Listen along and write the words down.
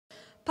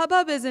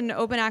PubPub is an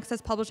open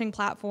access publishing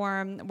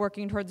platform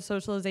working toward the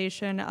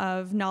socialization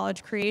of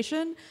knowledge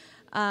creation.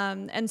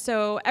 And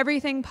so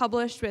everything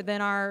published within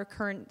our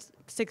current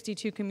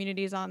 62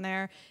 communities on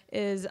there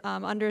is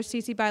under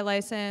CC BY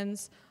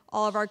license.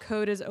 All of our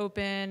code is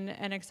open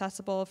and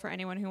accessible for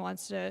anyone who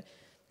wants to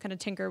kind of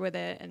tinker with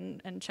it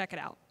and check it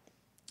out.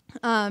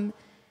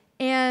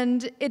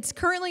 And it's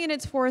currently in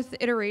its 4th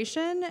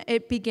iteration.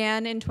 It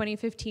began in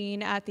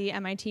 2015 at the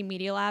MIT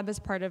Media Lab as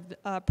part of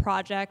a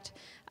project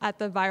at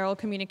the Viral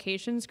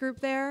Communications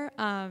group there.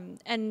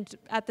 And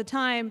at the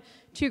time,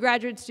 2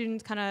 graduate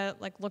students kind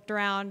of like looked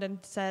around and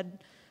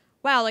said,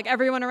 wow, like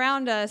everyone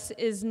around us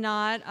is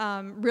not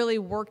really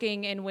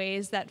working in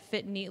ways that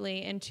fit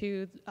neatly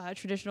into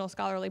traditional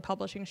scholarly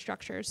publishing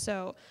structures.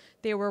 So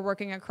they were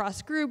working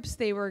across groups,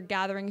 they were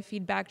gathering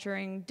feedback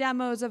during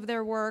demos of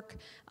their work,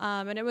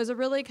 and it was a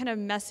really kind of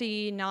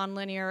messy,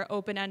 nonlinear,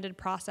 open-ended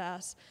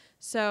process.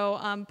 So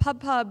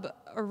PubPub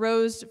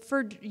arose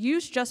for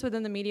use just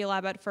within the Media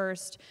Lab at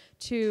first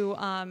to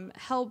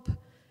help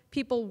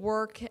people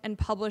work and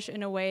publish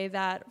in a way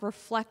that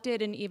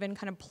reflected and even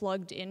kind of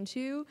plugged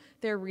into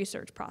their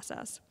research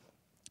process.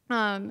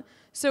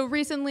 So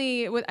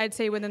recently, I'd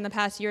say within the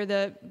past year,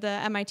 the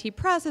MIT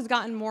Press has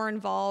gotten more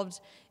involved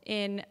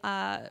in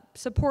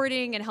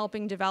supporting and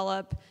helping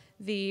develop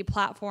the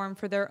platform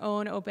for their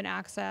own open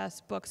access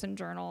books and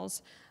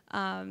journals,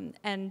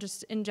 and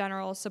just in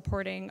general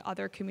supporting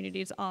other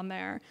communities on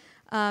there.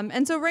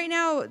 And so right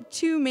now,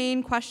 2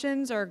 main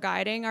questions are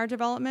guiding our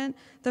development.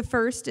 The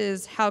first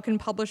is how can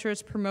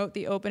publishers promote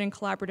the open and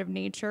collaborative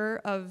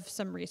nature of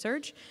some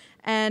research?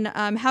 And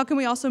how can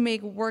we also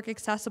make work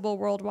accessible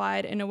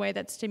worldwide in a way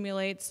that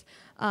stimulates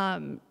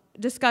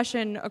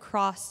discussion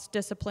across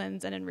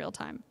disciplines and in real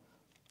time?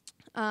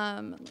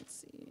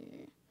 Let's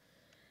see.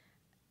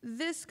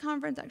 This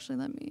conference, actually,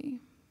 let me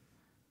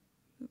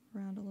move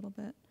around a little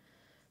bit.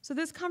 So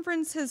this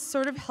conference has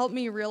sort of helped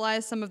me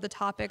realize some of the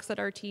topics that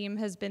our team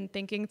has been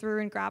thinking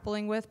through and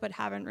grappling with, but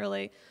haven't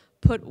really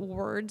put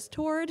words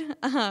toward.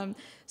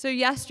 So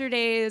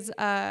yesterday's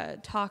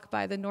talk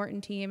by the Norton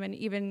team, and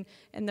even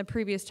in the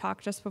previous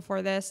talk just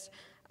before this,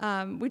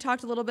 we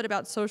talked a little bit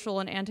about social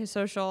and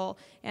antisocial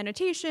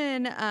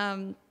annotation,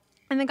 and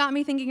it got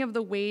me thinking of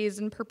the ways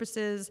and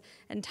purposes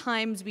and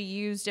times we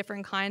use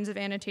different kinds of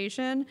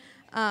annotation,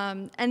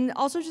 and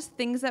also just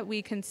things that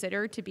we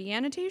consider to be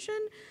annotation.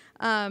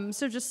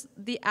 So just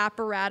the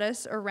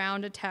apparatus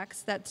around a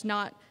text that's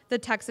not the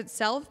text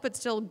itself, but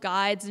still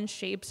guides and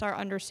shapes our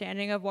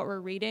understanding of what we're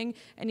reading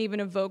and even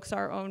evokes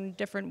our own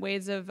different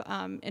ways of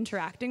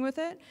interacting with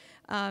it.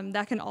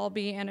 That can all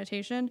be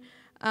annotation.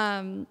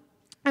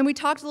 And we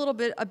talked a little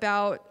bit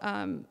about,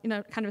 kind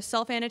of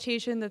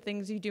self-annotation, the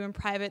things you do in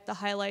private, the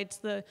highlights,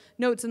 the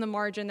notes in the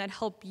margin that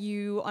help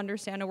you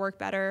understand a work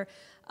better,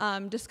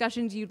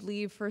 discussions you'd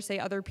leave for, say,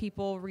 other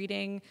people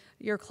reading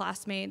your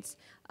classmates,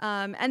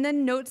 and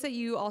then notes that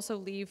you also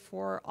leave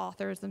for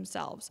authors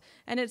themselves.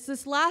 And it's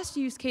this last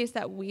use case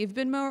that we've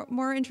been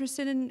more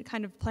interested in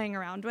kind of playing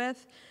around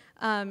with.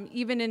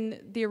 Even in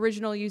the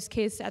original use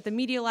case at the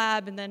Media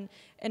Lab, and then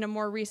in a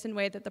more recent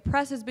way that the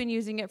press has been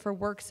using it for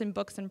works and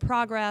books in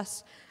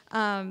progress,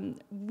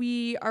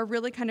 we are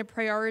really kind of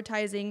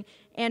prioritizing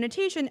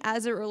annotation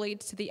as it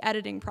relates to the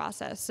editing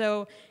process.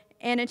 So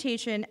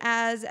annotation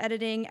as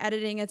editing,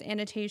 editing as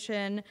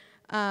annotation,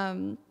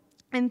 and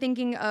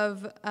thinking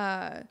of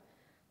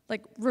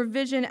like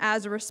revision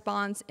as a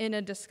response in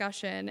a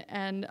discussion,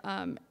 and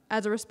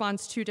as a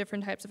response to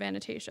different types of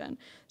annotation.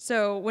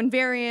 So when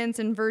variants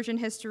and version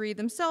history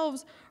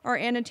themselves are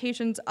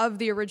annotations of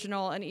the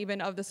original and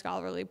even of the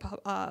scholarly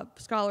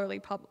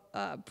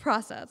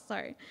process,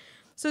 sorry.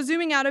 So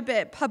zooming out a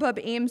bit,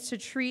 PubPub aims to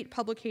treat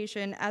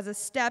publication as a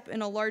step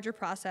in a larger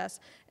process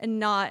and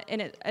not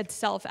in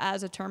itself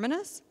as a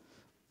terminus.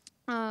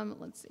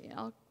 Let's see,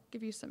 I'll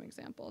give you some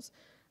examples.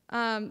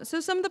 So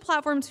some of the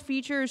platform's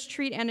features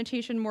treat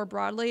annotation more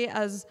broadly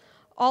as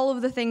all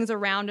of the things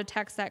around a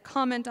text that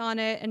comment on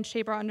it and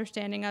shape our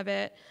understanding of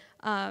it.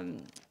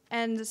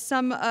 And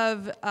some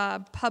of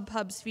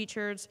PubPub's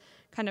features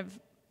kind of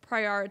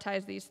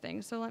prioritize these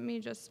things. So let me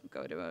just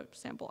go to a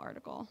sample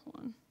article.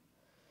 Hold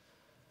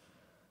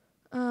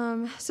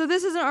on. So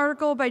this is an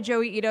article by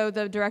Joey Ito,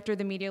 the director of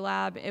the Media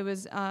Lab. It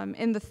was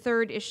in the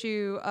 3rd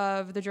issue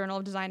of the Journal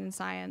of Design and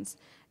Science.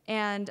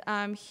 And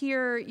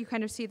here you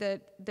kind of see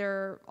that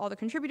all the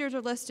contributors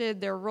are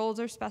listed, their roles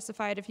are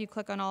specified if you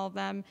click on all of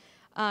them.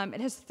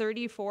 It has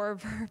 34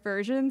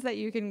 versions that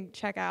you can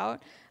check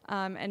out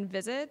and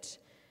visit.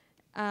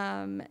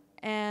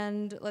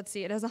 And let's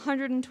see, it has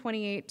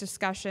 128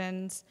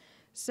 discussions.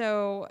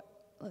 So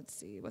let's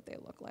see what they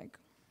look like.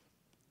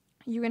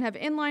 You can have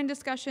inline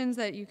discussions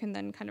that you can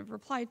then kind of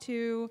reply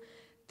to.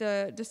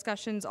 The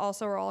discussions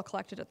also are all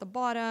collected at the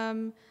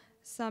bottom.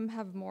 Some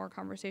have more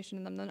conversation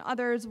in them than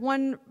others.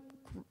 One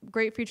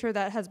great feature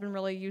that has been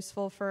really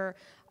useful for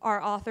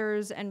our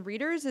authors and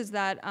readers is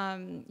that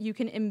you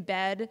can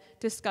embed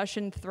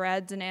discussion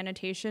threads and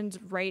annotations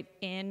right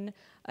in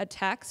a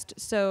text.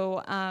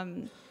 So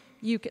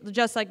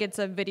just like it's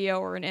a video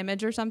or an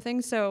image or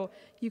something. So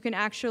you can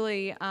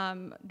actually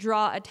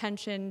draw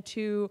attention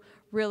to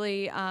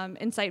really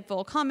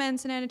insightful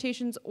comments and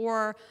annotations,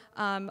 or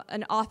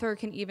an author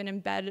can even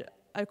embed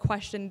a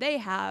question they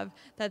have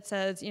that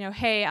says,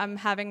 hey, I'm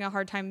having a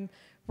hard time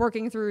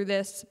working through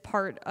this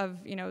part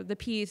of, the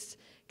piece.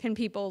 Can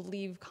people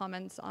leave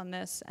comments on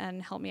this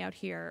and help me out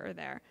here or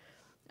there?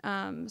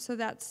 So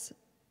that's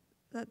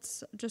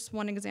just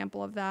one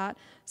example of that.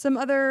 Some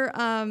other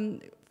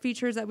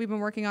features that we've been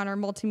working on are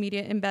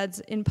multimedia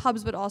embeds in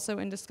pubs, but also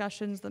in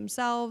discussions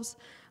themselves,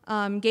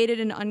 gated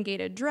and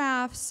ungated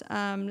drafts,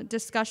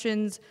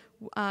 discussions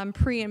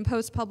pre and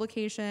post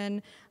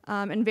publication,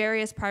 and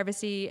various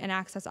privacy and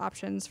access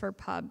options for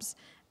pubs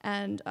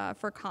and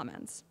for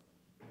comments.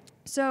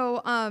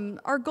 So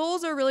our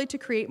goals are really to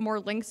create more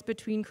links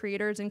between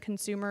creators and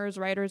consumers,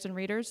 writers and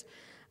readers,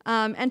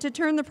 and to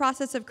turn the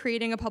process of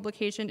creating a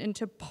publication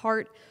into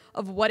part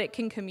of what it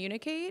can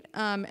communicate,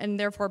 and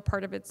therefore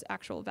part of its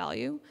actual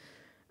value.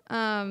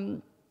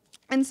 And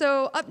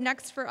so up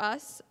next for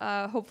us,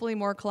 hopefully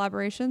more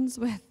collaborations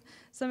with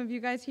some of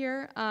you guys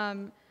here.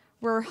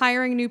 We're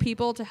hiring new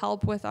people to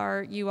help with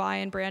our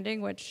UI and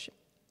branding, which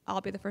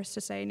I'll be the first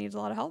to say needs a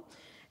lot of help.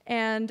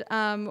 And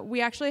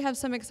we actually have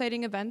some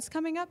exciting events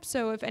coming up.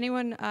 So if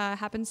anyone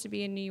happens to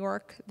be in New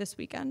York this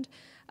weekend,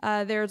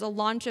 there's a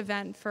launch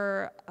event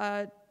for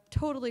a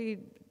totally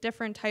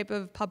different type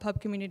of PubPub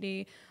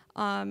community.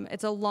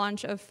 It's a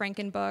launch of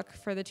Frankenbook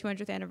for the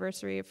 200th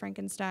anniversary of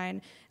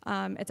Frankenstein.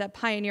 It's at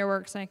Pioneer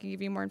Works, and I can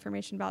give you more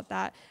information about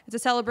that. It's a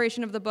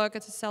celebration of the book.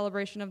 It's a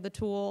celebration of the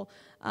tool,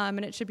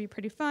 and it should be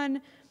pretty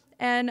fun.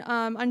 And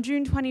on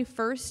June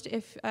 21st,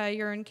 if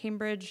you're in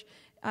Cambridge,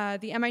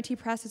 the MIT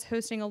Press is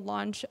hosting a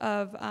launch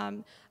of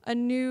a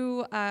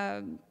new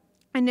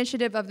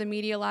initiative of the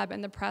Media Lab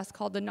and the press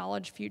called the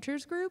Knowledge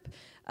Futures Group.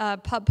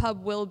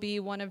 PubPub will be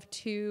one of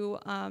two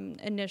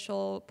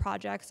initial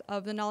projects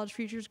of the Knowledge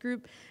Futures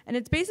Group, and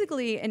it's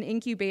basically an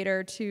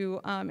incubator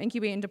to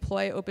incubate and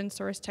deploy open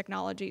source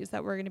technologies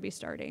that we're going to be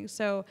starting.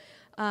 So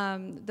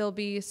there'll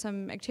be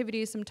some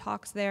activities, some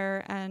talks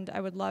there, and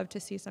I would love to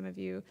see some of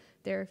you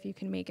there if you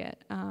can make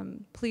it.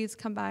 Please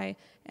come by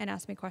and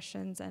ask me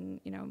questions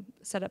and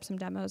set up some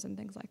demos and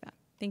things like that.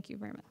 Thank you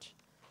very much.